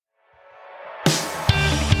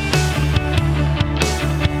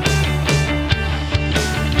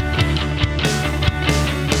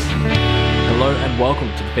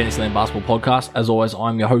welcome to the Fantasyland Basketball Podcast. As always,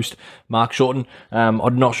 I'm your host, Mark Shorten.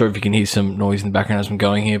 I'm not sure if you can hear some noise in the background as I'm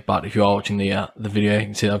going here, but if you are watching the video, you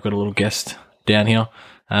can see I've got a little guest down here.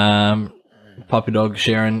 Puppy dog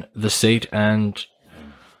sharing the seat, and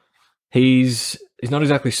he's not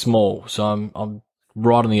exactly small, so I'm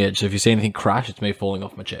right on the edge. So if you see anything crash, it's me falling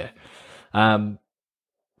off my chair. Hope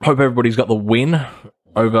everybody's got the win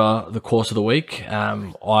over the course of the week.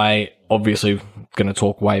 I obviously going to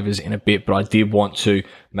talk waivers in a bit, but I did want to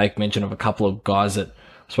make mention of a couple of guys that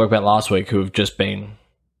I spoke about last week who have been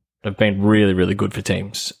really, really good for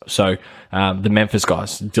teams. So the Memphis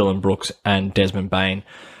guys, Dillon Brooks and Desmond Bane.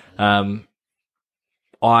 I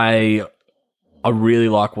really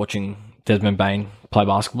like watching Desmond Bane play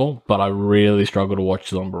basketball, but I really struggle to watch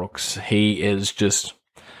Dillon Brooks. He is just,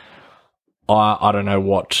 I don't know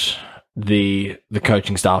what the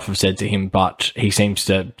coaching staff have said to him, but he seems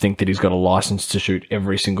to think that he's got a license to shoot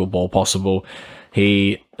every single ball possible.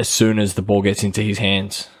 As soon as the ball gets into his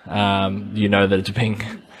hands, you know that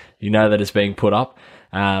it's being put up,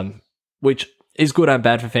 which is good and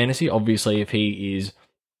bad for fantasy. Obviously, if he is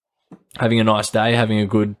having a nice day, having a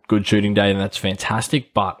good shooting day, then that's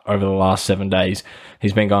fantastic. But over the last 7 days,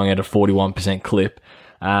 he's been going at a 41% clip,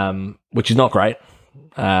 which is not great.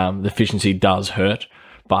 The efficiency does hurt,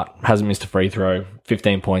 but hasn't missed a free throw,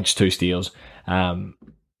 15 points, 2 steals, and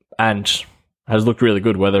has looked really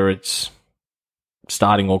good, whether it's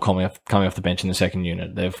starting or coming off the bench in the second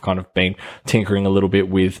unit. They've kind of been tinkering a little bit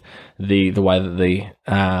with the way that the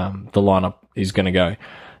lineup is going to go.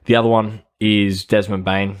 The other one is Desmond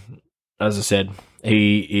Bane. As I said,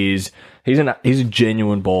 he's a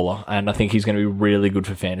genuine baller, and I think he's going to be really good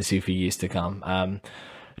for fantasy for years to come.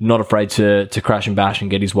 Not afraid to crash and bash and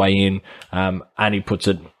get his way in, and he puts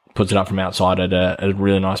it up from outside at a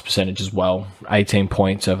really nice percentage as well. 18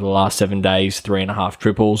 points over the last 7 days, 3.5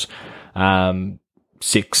 triples,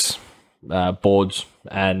 6 boards,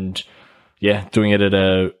 and doing it at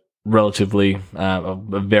a relatively a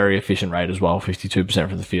very efficient rate as well. 52%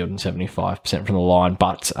 from the field and 75% from the line,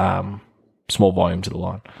 but small volume to the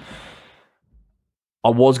line. I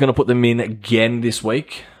was going to put them in again this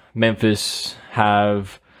week. Memphis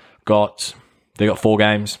got 4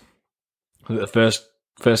 games. The first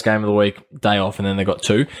game of the week, day off, and then they got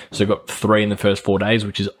 2. So they got 3 in the first 4 days,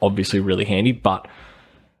 which is obviously really handy, but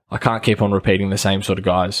I can't keep on repeating the same sort of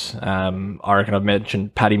guys. I reckon I've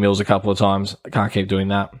mentioned Patty Mills a couple of times. I can't keep doing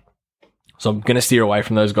that. So I'm going to steer away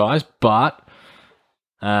from those guys, but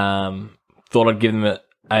thought I'd give them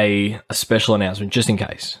a special announcement just in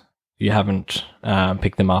case you haven't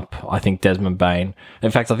picked them up. I think Desmond Bane,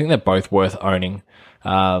 in fact, I think they're both worth owning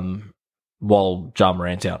while Ja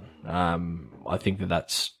Morant's out. I think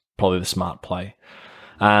that's probably the smart play.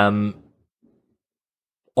 On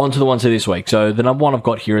to the ones for this week. So the number one I've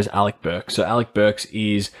got here is Alec Burks. So Alec Burks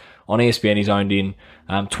is on ESPN. He's owned in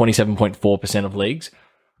 27.4% of leagues,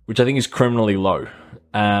 which I think is criminally low.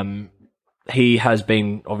 He has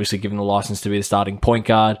been obviously given the license to be the starting point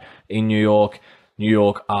guard in New York. New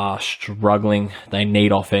York are struggling. They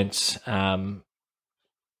need offense, and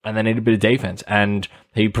they need a bit of defense, and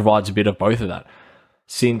he provides a bit of both of that.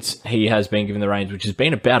 Since he has been given the reins, which has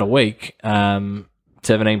been about a week,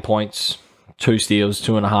 17 points, 2 steals,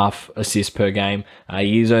 2.5 assists per game.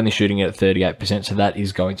 He is only shooting at 38%, so that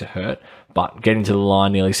is going to hurt. But getting to the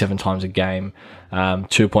line nearly 7 times a game,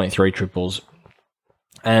 2.3 triples,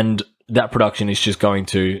 and that production is just going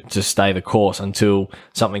to stay the course until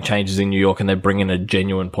something changes in New York and they bring in a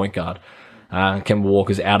genuine point guard. Kemba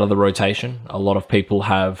Walker's out of the rotation. A lot of people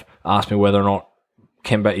have asked me whether or not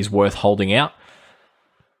Kemba is worth holding out.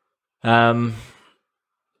 I've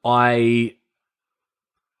kind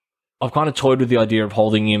of toyed with the idea of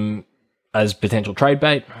holding him as potential trade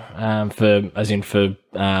bait, for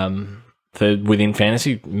within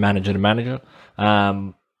fantasy, manager to manager.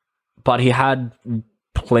 But he had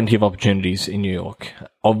plenty of opportunities in New York.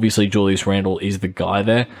 Obviously, Julius Randle is the guy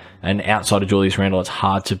there, and outside of Julius Randle, it's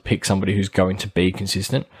hard to pick somebody who's going to be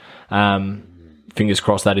consistent. Fingers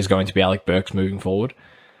crossed that is going to be Alec Burks moving forward.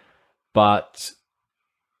 But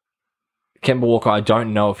Kemba Walker, I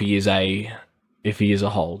don't know if he is a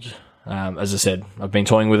hold. As I said, I've been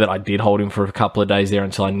toying with it. I did hold him for a couple of days there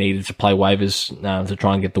until I needed to play waivers to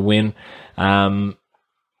try and get the win.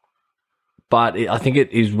 But I think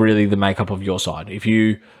it is really the makeup of your side. If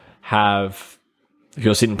you're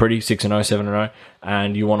sitting pretty 6-0, 7-0,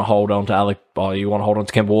 and you want to hold on to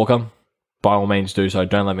Kemba Walker, by all means do so.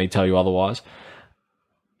 Don't let me tell you otherwise.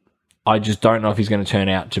 I just don't know if he's going to turn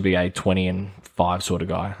out to be a 20-5 sort of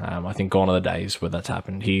guy. I think gone are the days where that's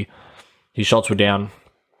happened. His shots were down,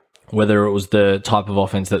 whether it was the type of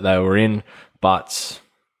offense that they were in, but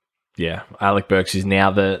Alec Burks is now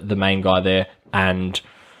the main guy there, and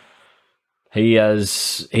he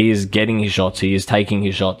is getting his shots. He is taking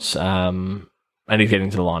his shots, and he's getting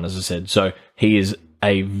to the line, as I said. So he is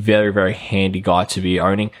a very, very handy guy to be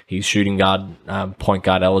owning. He's shooting guard, point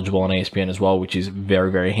guard eligible on ESPN as well, which is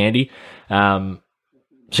very, very handy. So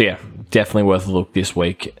yeah, definitely worth a look this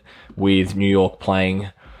week with New York playing.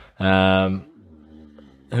 Who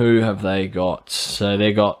have they got? So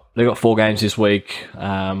they got 4 games this week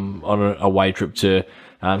on an away trip to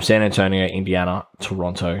San Antonio, Indiana,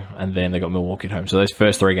 Toronto, and then they got Milwaukee at home. So those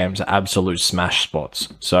first 3 games are absolute smash spots.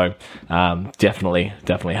 So definitely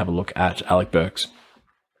have a look at Alec Burks.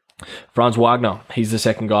 Franz Wagner, he's the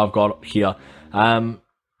second guy I've got here.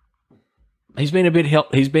 He's been a bit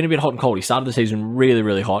hot and cold. He started the season really,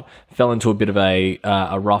 really hot. Fell into a bit of a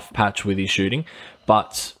rough patch with his shooting,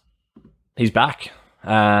 but he's back.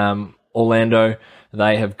 Orlando,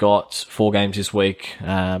 they have got 4 games this week.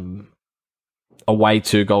 Away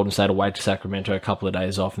to Golden State, away to Sacramento, a couple of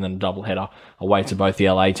days off, and then a doubleheader away to both the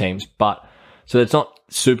LA teams. But so it's not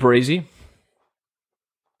super easy.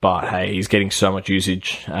 But hey, he's getting so much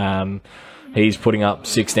usage. He's putting up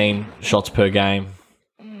 16 shots per game.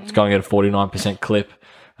 It's going at a 49% clip.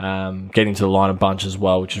 Getting to the line a bunch as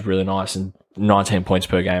well, which is really nice, and 19 points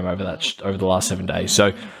per game over the last 7 days.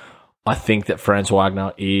 So I think that Franz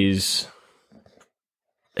Wagner he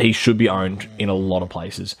should be owned in a lot of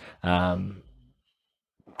places.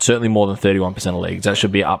 Certainly more than 31% of leagues. That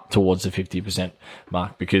should be up towards the 50%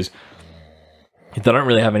 mark, because if they don't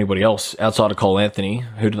really have anybody else outside of Cole Anthony,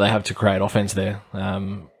 who do they have to create offense there?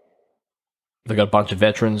 They've got a bunch of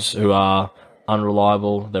veterans who are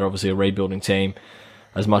unreliable. They're obviously a rebuilding team.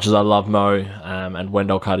 As much as I love Mo and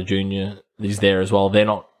Wendell Carter Jr. is there as well, they're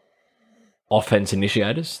not offense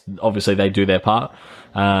initiators. Obviously, they do their part,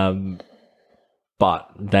 but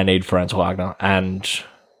they need Franz Wagner, and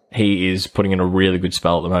he is putting in a really good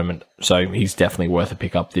spell at the moment. So he's definitely worth a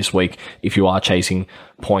pickup this week if you are chasing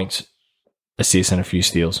points, assists, and a few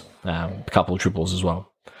steals. A couple of triples as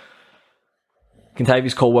well.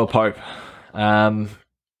 Kentavious Caldwell-Pope.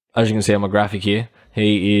 As you can see on my graphic here,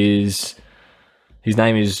 his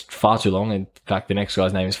name is far too long. In fact, the next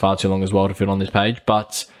guy's name is far too long as well to fit on this page.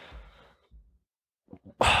 But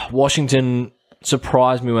Washington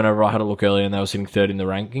surprised me whenever I had a look earlier and they were sitting 3rd in the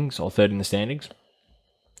rankings, or 3rd in the standings.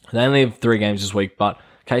 They only have 3 games this week, but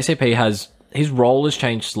KCP his role has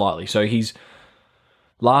changed slightly. So he's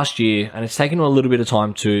last year, and it's taken him a little bit of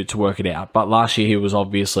time to work it out, but last year he was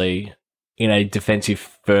obviously in a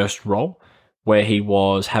defensive first role where he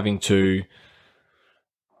was having to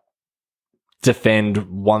defend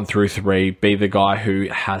 1 through 3, be the guy who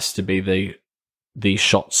has to be the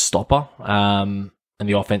shot stopper and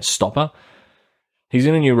the offense stopper. He's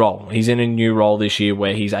in a new role. He's in a new role this year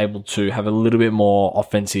where he's able to have a little bit more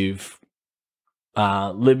offensive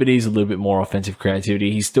liberties, a little bit more offensive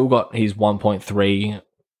creativity. He's still got his 1.3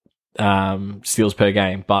 steals per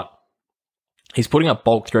game, but he's putting up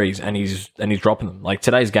bulk threes and he's dropping them. Like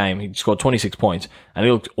today's game, he scored 26 points and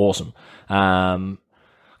he looked awesome. A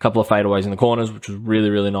couple of fadeaways in the corners, which was really,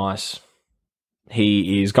 really nice.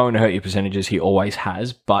 He is going to hurt your percentages. He always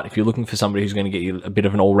has. But if you're looking for somebody who's going to get you a bit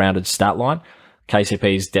of an all-rounded stat line,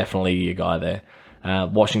 KCP is definitely your guy there.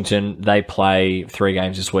 Washington, they play 3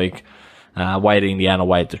 games this week. Away at Indiana,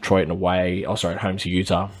 away at Detroit, and at home to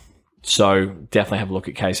Utah. So definitely have a look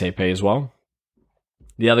at KCP as well.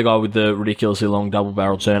 The other guy with the ridiculously long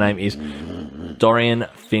double-barreled surname is Dorian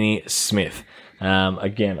Finney-Smith.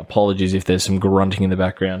 Again, apologies if there's some grunting in the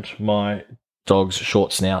background. My dog's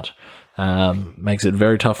short snout makes it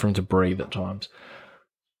very tough for him to breathe at times.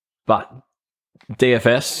 But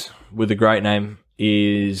DFS, with a great name,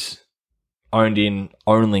 is owned in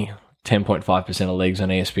only 10.5% of leagues on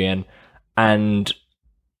ESPN. And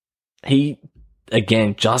he,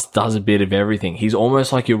 again, just does a bit of everything. He's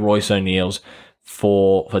almost like your Royce O'Neal's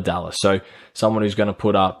for Dallas. So someone who's going to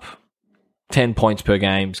put up 10 points per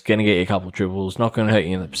game, is going to get you a couple of triples, not going to hurt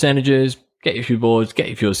you in the percentages, get you a few boards, get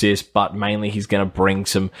you a few assists, but mainly he's going to bring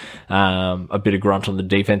some a bit of grunt on the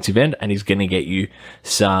defensive end, and he's going to get you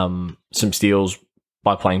some steals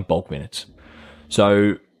by playing bulk minutes.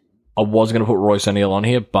 So I was going to put Royce O'Neal on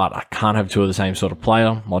here, but I can't have 2 of the same sort of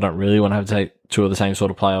player. I don't really want to have 2 of the same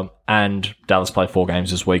sort of player. And Dallas play 4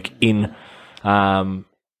 games this week in some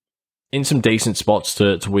decent spots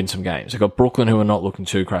to win some games. They've got Brooklyn, who are not looking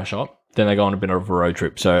too crash up. Then they go on a bit of a road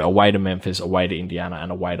trip. So away to Memphis, away to Indiana,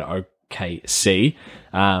 and away to OKC.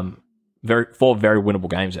 4 very winnable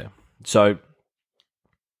games there. So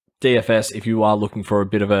DFS, if you are looking for a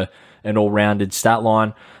bit of an all-rounded stat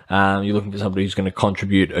line, you're looking for somebody who's going to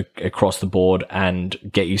contribute across the board and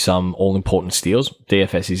get you some all-important steals,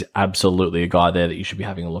 DFS is absolutely a guy there that you should be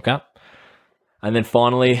having a look at. And then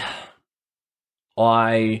finally,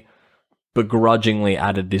 I begrudgingly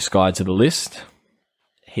added this guy to the list.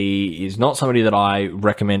 He is not somebody that I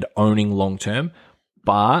recommend owning long-term,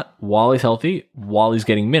 but while he's healthy, while he's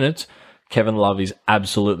getting minutes, Kevin Love is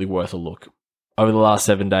absolutely worth a look. Over the last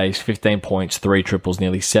 7 days, 15 points, 3 triples,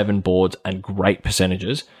 nearly 7 boards, and great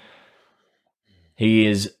percentages. He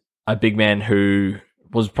is a big man who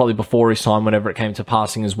was probably before his time whenever it came to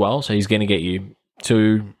passing as well, so he's going to get you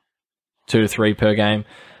 2 to 3 per game.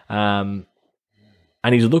 And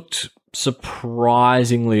he's looked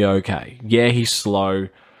surprisingly okay. Yeah, he's slow,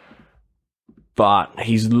 but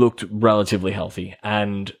he's looked relatively healthy.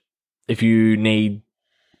 And if you need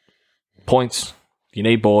points, you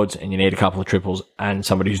need boards, and you need a couple of triples, and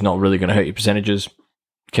somebody who's not really going to hurt your percentages,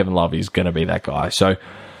 Kevin Love is going to be that guy. So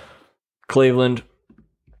Cleveland,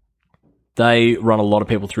 they run a lot of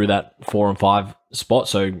people through that 4 and 5 spot.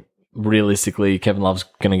 So realistically, Kevin Love's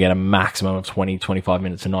going to get a maximum of 20, 25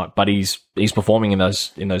 minutes a night, but he's performing in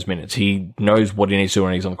those minutes. He knows what he needs to do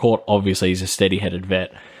when he's on the court. Obviously, he's a steady-headed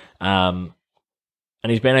vet, and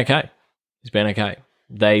he's been okay.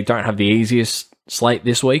 They don't have the easiest slate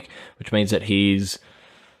this week, which means that his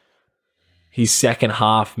second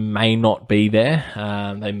half may not be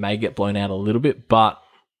there. They may get blown out a little bit, but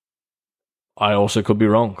I also could be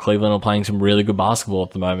wrong. Cleveland are playing some really good basketball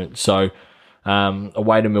at the moment. So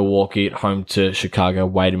away to Milwaukee, at home to Chicago,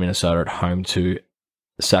 away to Minnesota, at home to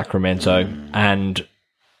Sacramento. And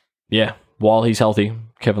yeah, while he's healthy,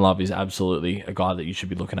 Kevin Love is absolutely a guy that you should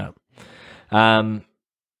be looking at.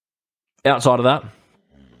 Outside of that,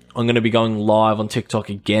 I'm going to be going live on TikTok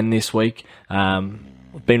again this week.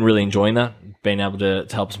 I've been really enjoying that. Being able to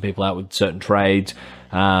help some people out with certain trades,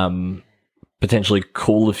 potentially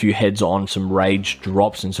cool a few heads on some rage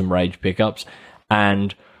drops and some rage pickups.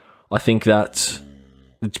 And I think that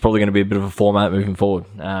it's probably going to be a bit of a format moving forward.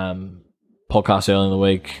 Podcast early in the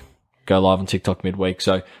week, go live on TikTok midweek.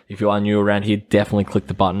 So if you are new around here, definitely click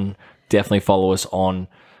the button. Definitely follow us on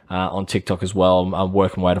TikTok as well. I'm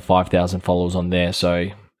working way to 5,000 followers on there. So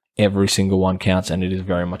every single one counts, and it is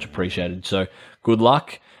very much appreciated. So good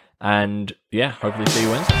luck, and yeah, hopefully see you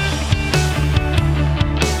Wednesday.